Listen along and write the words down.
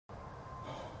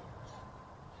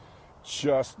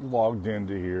just logged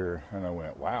into here and I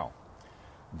went, wow,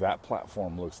 that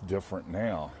platform looks different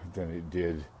now than it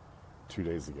did 2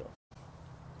 days ago.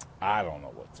 I don't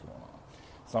know what's going on.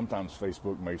 Sometimes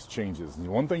Facebook makes changes. And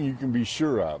the one thing you can be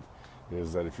sure of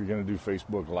is that if you're going to do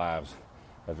Facebook Lives,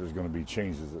 that there's going to be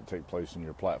changes that take place in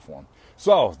your platform.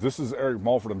 So this is Eric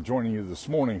Mulford. I'm joining you this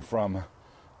morning from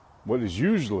what is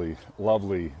usually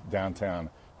lovely downtown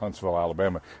Huntsville,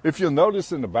 Alabama. If you'll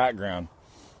notice in the background,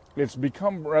 it's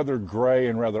become rather gray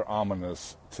and rather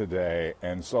ominous today.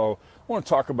 And so I want to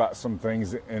talk about some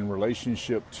things in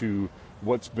relationship to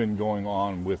what's been going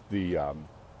on with the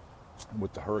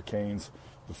hurricanes,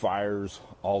 the fires,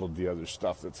 all of the other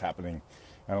stuff that's happening.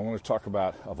 And I want to talk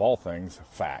about, of all things,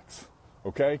 facts.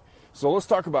 Okay? So let's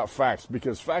talk about facts,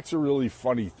 because facts are really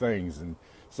funny things. And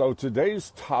so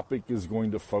today's topic is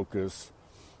going to focus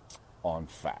on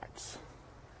facts.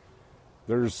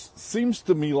 Seems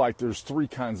to me like there's three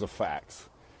kinds of facts.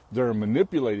 There are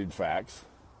manipulated facts.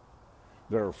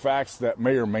 There are facts that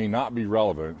may or may not be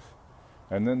relevant.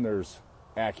 And then there's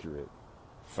accurate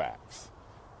facts.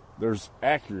 There's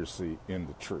accuracy in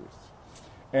the truth.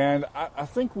 And I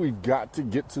think we've got to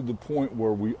get to the point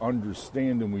where we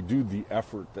understand and we do the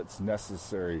effort that's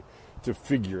necessary to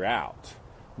figure out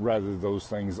whether those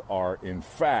things are in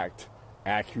fact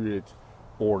accurate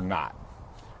or not.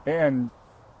 And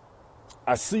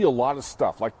I see a lot of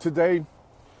stuff. Like today,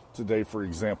 for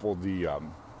example, the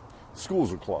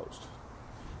schools are closed.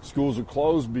 Schools are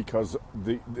closed because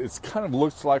it kind of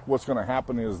looks like what's going to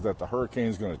happen is that the hurricane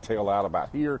is going to tail out about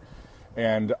here,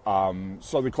 and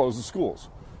so they close the schools.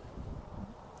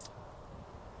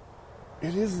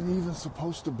 It isn't even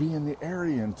supposed to be in the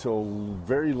area until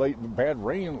very late, bad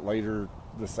rain later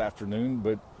this afternoon,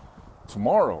 but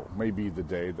tomorrow may be the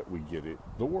day that we get it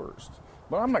the worst.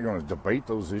 But I'm not going to debate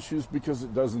those issues because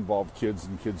it does involve kids,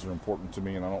 and kids are important to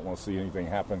me, and I don't want to see anything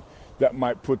happen that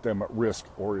might put them at risk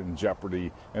or in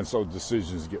jeopardy, and so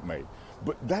decisions get made.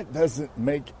 But that doesn't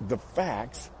make the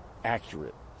facts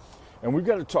accurate. And we've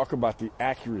got to talk about the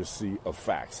accuracy of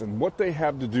facts and what they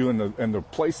have to do and the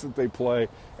place that they play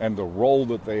and the role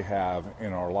that they have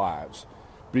in our lives.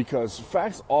 Because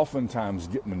facts oftentimes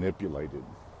get manipulated.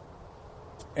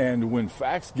 And when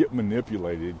facts get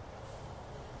manipulated,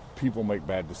 people make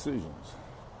bad decisions.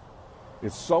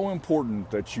 It's so important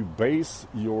that you base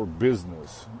your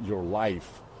business, your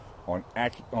life, on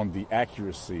the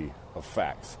accuracy of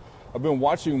facts. I've been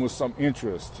watching with some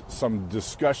interest some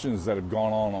discussions that have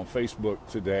gone on Facebook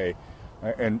today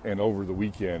and over the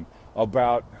weekend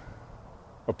about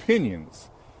opinions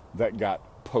that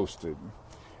got posted.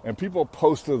 And people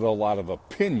posted a lot of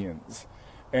opinions,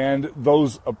 and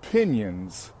those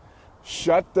opinions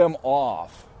shut them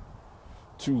off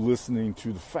to listening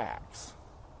to the facts.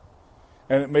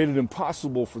 And it made it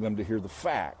impossible for them to hear the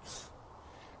facts.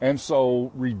 And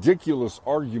so ridiculous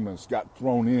arguments got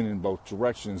thrown in both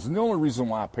directions. And the only reason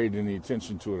why I paid any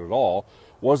attention to it at all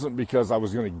wasn't because I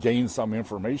was going to gain some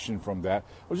information from that.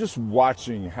 I was just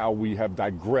watching how we have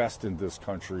digressed in this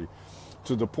country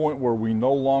to the point where we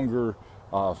no longer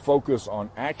focus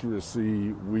on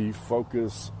accuracy. We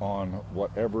focus on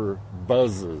whatever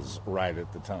buzzes right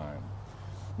at the time.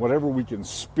 Whatever we can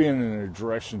spin in a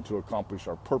direction to accomplish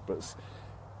our purpose.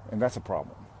 And that's a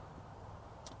problem.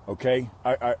 Okay,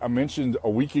 I mentioned a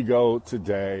week ago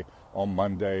today on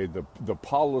Monday the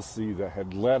policy that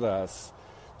had led us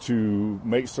to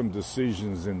make some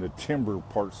decisions in the timber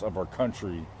parts of our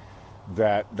country,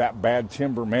 that bad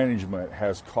timber management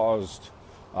has caused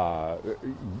has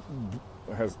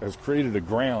created a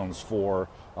grounds for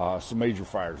some major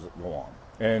fires that go on,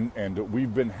 and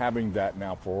we've been having that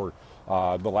now for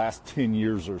the last 10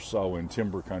 years or so in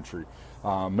timber country.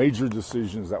 Major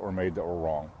decisions that were made that were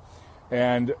wrong.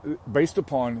 And based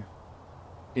upon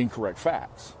incorrect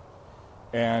facts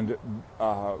and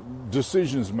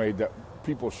decisions made that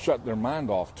people shut their mind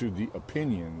off to the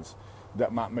opinions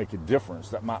that might make a difference,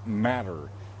 that might matter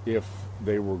if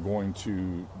they were going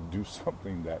to do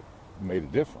something that made a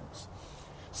difference.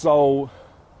 So,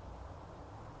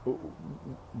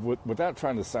 without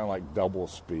trying to sound like double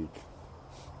speak,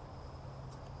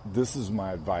 this is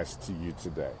my advice to you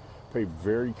today. Pay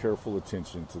very careful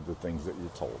attention to the things that you're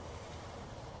told.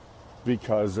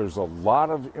 Because there's a lot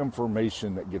of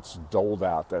information that gets doled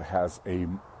out that has a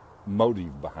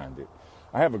motive behind it.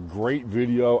 I have a great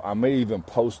video. I may even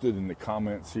post it in the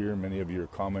comments here. Many of you are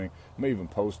commenting. I may even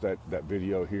post that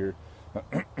video here.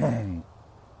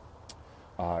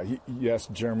 Yes,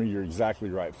 Jeremy, you're exactly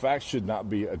right. Facts should not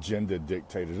be agenda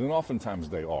dictated, and oftentimes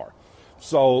they are.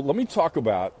 So let me talk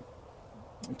about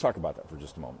that for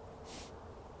just a moment.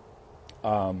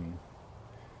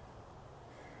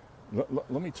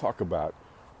 Let me talk about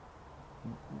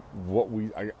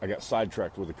I got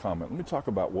sidetracked with a comment. Let me talk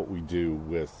about what we do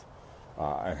with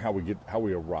and how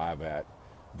we arrive at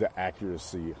the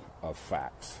accuracy of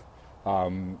facts.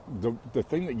 The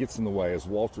thing that gets in the way, as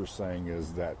Walter's saying,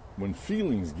 is that when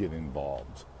feelings get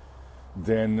involved,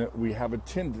 then we have a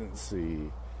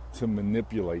tendency to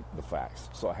manipulate the facts.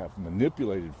 So I have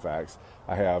manipulated facts.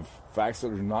 I have facts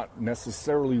that are not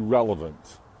necessarily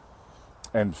relevant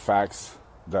and facts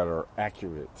that are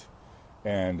accurate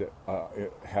and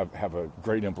have a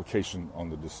great implication on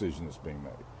the decision that's being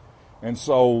made. And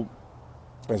so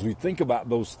as we think about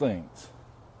those things,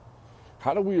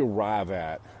 how do we arrive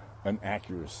at an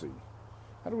accuracy?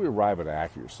 How do we arrive at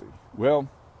accuracy? Well,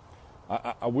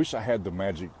 I wish I had the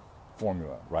magic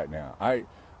formula right now.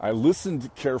 I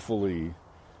listened carefully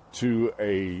to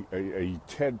a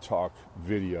TED Talk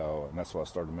video, and that's what I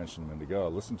started mentioning a minute ago. I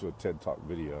listened to a TED Talk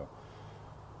video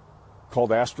called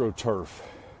AstroTurf.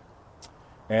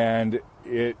 And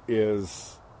it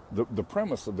is, the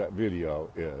premise of that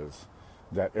video is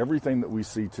that everything that we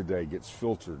see today gets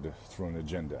filtered through an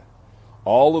agenda.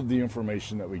 All of the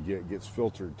information that we get gets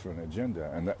filtered through an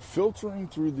agenda. And that filtering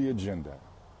through the agenda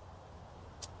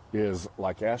is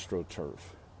like AstroTurf.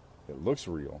 It looks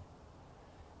real.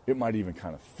 It might even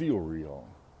kind of feel real.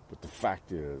 But the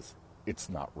fact is, it's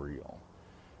not real.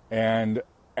 And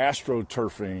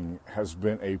AstroTurfing has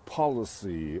been a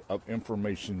policy of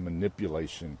information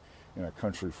manipulation in our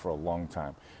country for a long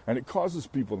time. And it causes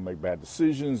people to make bad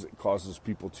decisions. It causes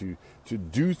people to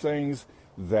do things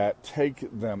that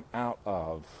take them out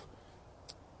of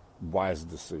wise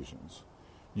decisions.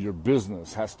 Your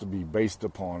business has to be based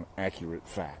upon accurate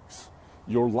facts.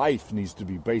 Your life needs to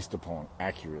be based upon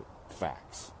accurate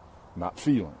facts, not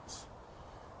feelings.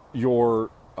 Your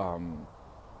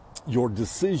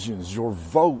decisions, your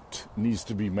vote needs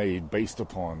to be made based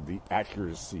upon the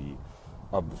accuracy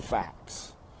of the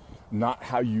facts, not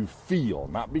how you feel,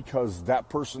 not because that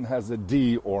person has a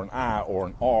D or an I or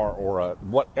an R or a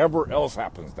whatever else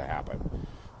happens to happen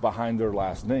behind their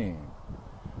last name.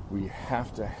 We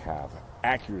have to have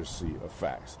accuracy of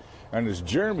facts. And as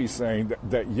Jeremy's saying,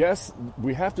 that yes,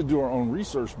 we have to do our own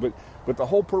research, but the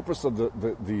whole purpose of the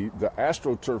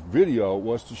AstroTurf video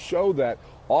was to show that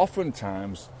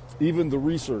oftentimes even the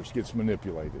research gets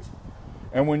manipulated.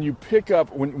 And when you pick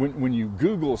up, when you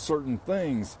Google certain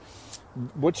things,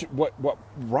 what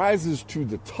rises to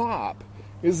the top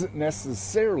isn't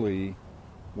necessarily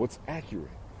what's accurate.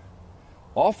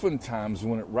 Oftentimes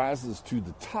when it rises to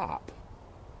the top,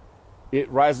 it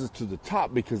rises to the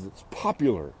top because it's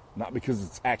popular, not because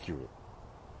it's accurate.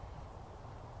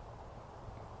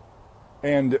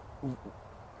 And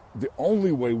the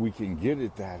only way we can get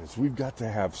at that is we've got to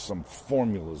have some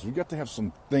formulas. We've got to have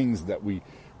some things that we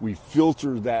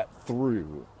filter that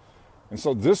through. And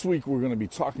so this week we're going to be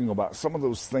talking about some of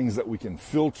those things that we can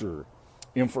filter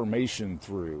information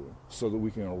through so that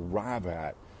we can arrive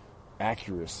at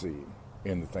accuracy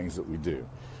in the things that we do.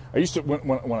 I used to,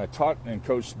 when I taught and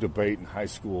coached debate in high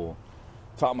school,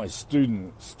 taught my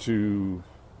students to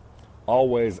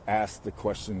always ask the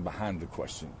question behind the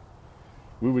question.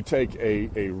 We would take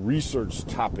a research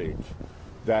topic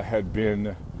that had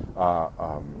been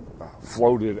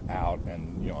floated out,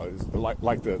 and it's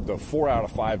like the 4 out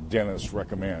of 5 dentists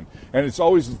recommend, and it's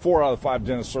always the 4 out of 5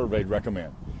 dentists surveyed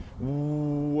recommend.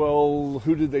 Well,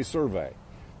 who did they survey?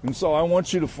 And so I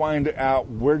want you to find out,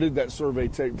 where did that survey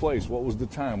take place? What was the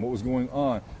time? What was going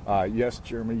on? Yes,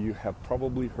 Jeremy, you have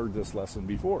probably heard this lesson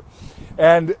before.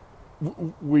 And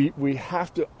we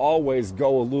have to always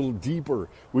go a little deeper.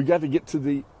 We got to get to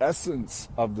the essence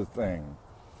of the thing,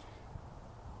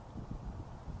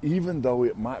 even though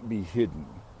it might be hidden.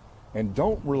 And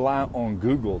don't rely on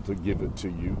Google to give it to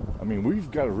you. I mean, we've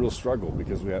got a real struggle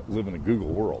because we live in a Google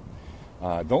world.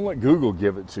 Don't let Google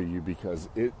give it to you, because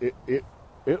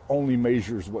it only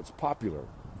measures what's popular,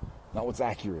 not what's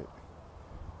accurate.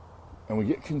 And we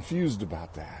get confused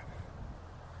about that.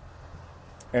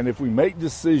 And if we make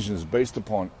decisions based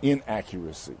upon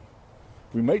inaccuracy,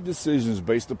 if we make decisions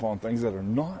based upon things that are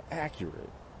not accurate,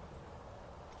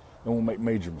 then we'll make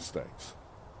major mistakes.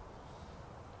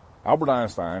 Albert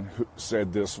Einstein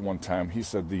said this one time. He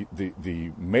said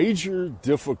the major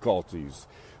difficulties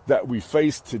that we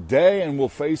face today and will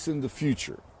face in the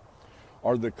future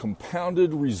are the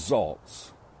compounded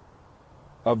results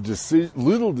of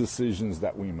little decisions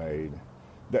that we made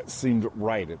that seemed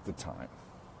right at the time.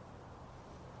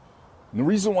 And the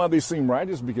reason why they seem right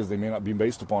is because they may not be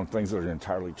based upon things that are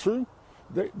entirely true.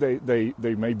 They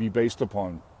may be based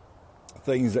upon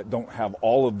things that don't have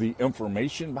all of the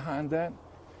information behind that.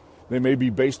 They may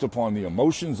be based upon the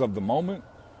emotions of the moment.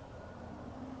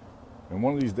 And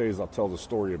one of these days I'll tell the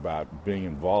story about being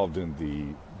involved in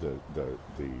the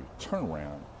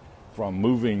turnaround from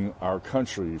moving our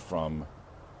country from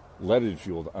leaded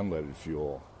fuel to unleaded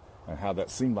fuel, and how that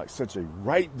seemed like such a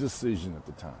right decision at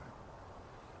the time.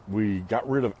 We got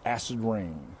rid of acid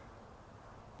rain,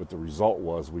 but the result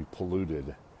was we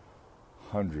polluted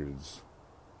hundreds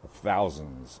of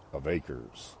thousands of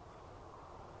acres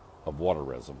of water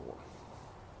reservoir.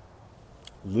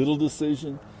 Little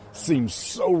decision seemed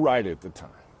so right at the time,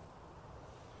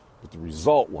 but the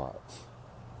result was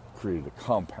created a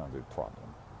compounded problem.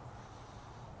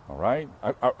 All right?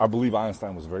 I believe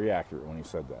Einstein was very accurate when he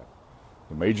said that.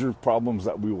 The major problems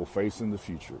that we will face in the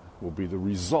future will be the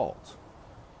result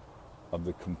of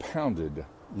the compounded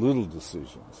little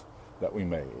decisions that we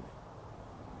made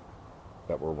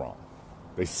that were wrong.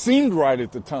 They seemed right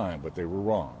at the time, but they were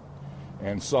wrong.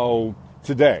 And so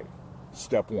today,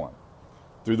 step one.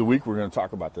 Through the week, we're going to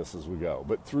talk about this as we go.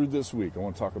 But through this week, I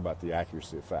want to talk about the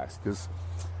accuracy of facts. Because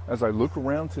as I look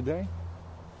around today,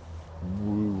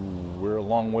 we're a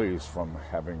long ways from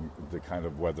having the kind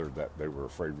of weather that they were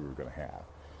afraid we were going to have.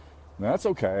 Now, that's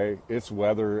okay. It's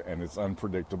weather, and it's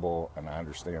unpredictable, and I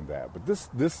understand that. But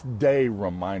this day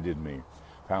reminded me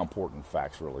how important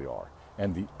facts really are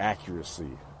and the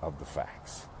accuracy of the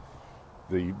facts.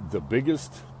 The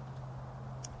biggest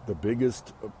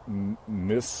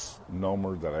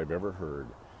misnomer that I've ever heard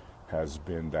has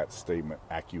been that statement,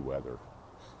 AccuWeather.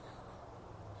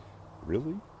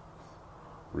 Really?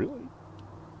 Really?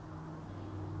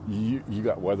 You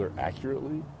got weather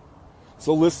accurately?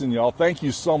 So listen, y'all, thank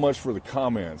you so much for the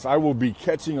comments. I will be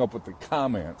catching up with the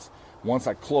comments once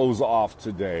I close off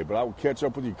today, but I will catch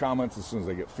up with your comments as soon as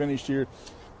I get finished here.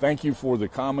 Thank you for the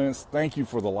comments. Thank you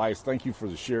for the likes. Thank you for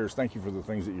the shares. Thank you for the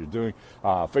things that you're doing.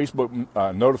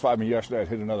 Facebook notified me yesterday I'd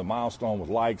hit another milestone with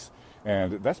likes,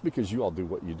 and that's because you all do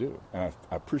what you do. And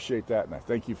I appreciate that, and I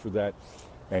thank you for that.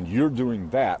 And you're doing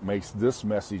that makes this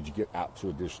message get out to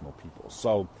additional people.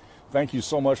 So thank you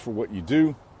so much for what you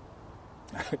do.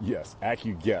 Yes,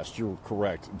 AccuGuess. You're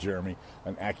correct, Jeremy.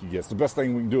 An AccuGuess. The best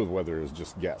thing we can do with weather is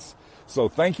just guess. So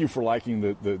thank you for liking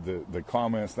the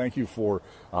comments. Thank you for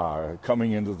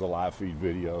coming into the live feed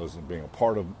videos and being a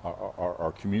part of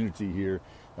our community here.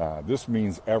 This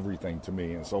means everything to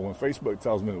me. And so when Facebook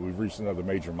tells me that we've reached another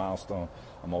major milestone,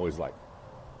 I'm always like,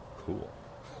 cool.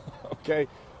 Okay.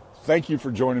 Thank you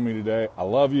for joining me today. I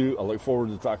love you. I look forward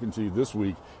to talking to you this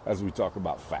week as we talk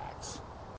about facts.